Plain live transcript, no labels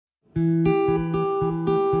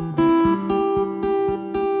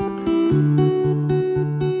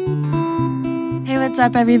What's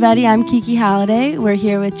up, everybody? I'm Kiki Halliday. We're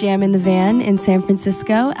here with Jam in the Van in San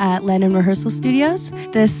Francisco at Lennon Rehearsal Studios.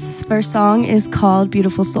 This first song is called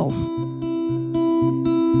Beautiful Soul.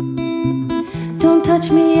 Don't touch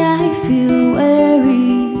me, I feel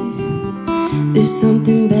wary. There's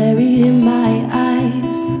something buried in my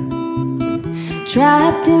eyes.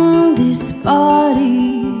 Trapped in this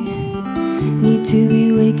body. Need to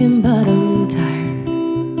be wakened, but I'm tired.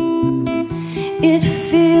 It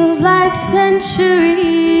feels like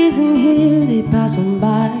centuries in here, they pass on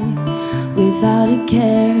by without a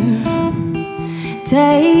care.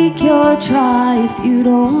 Take your try if you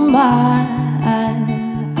don't mind.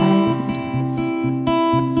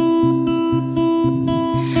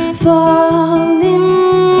 Fall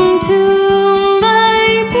into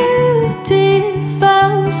my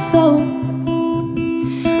beautiful soul.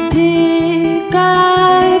 Pick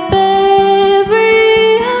up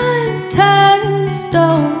every unturned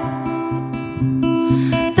stone.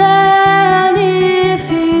 Then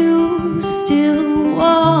if you still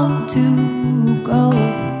want to go,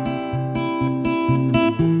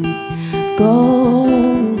 go,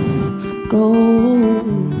 go.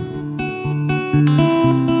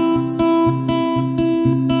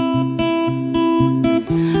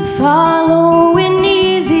 Follow an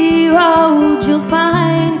easy road, you'll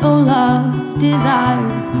find no love, desire.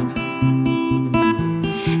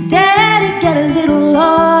 Dare to get a little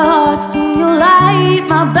lost, and you'll light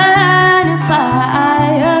my burning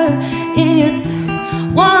fire. It's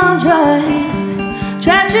wondrous,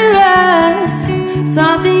 treacherous,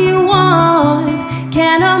 something you want,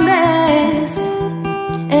 cannot miss.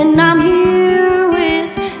 And I'm here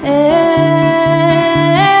with air.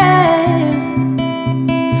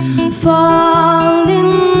 Fall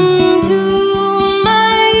into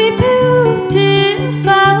my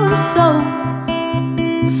beautiful soul.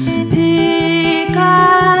 Pick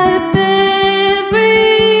up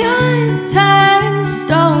every unturned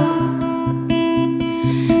stone.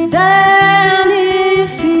 Then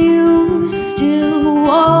if you still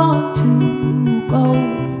want to go,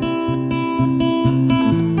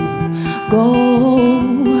 go,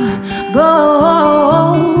 go.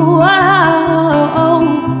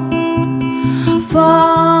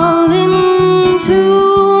 Fall into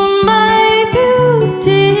my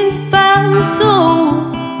beautiful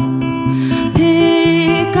soul.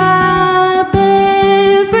 Pick up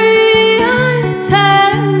every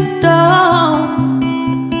unturned stone.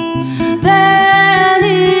 Then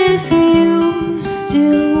if you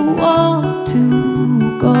still want to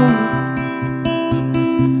go,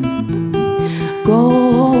 go,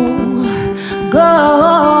 go.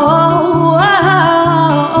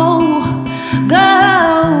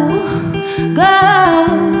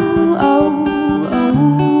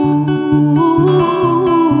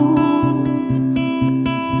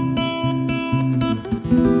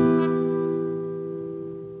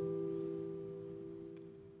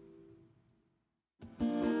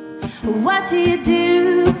 What do you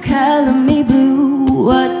do, color me blue?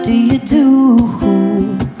 What do you do?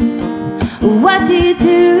 What do you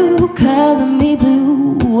do, color me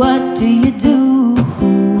blue? What do you do?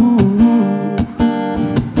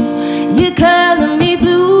 You color me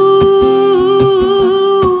blue.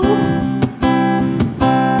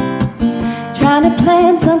 Trying to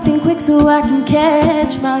plan something quick so I can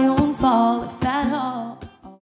catch my own fall.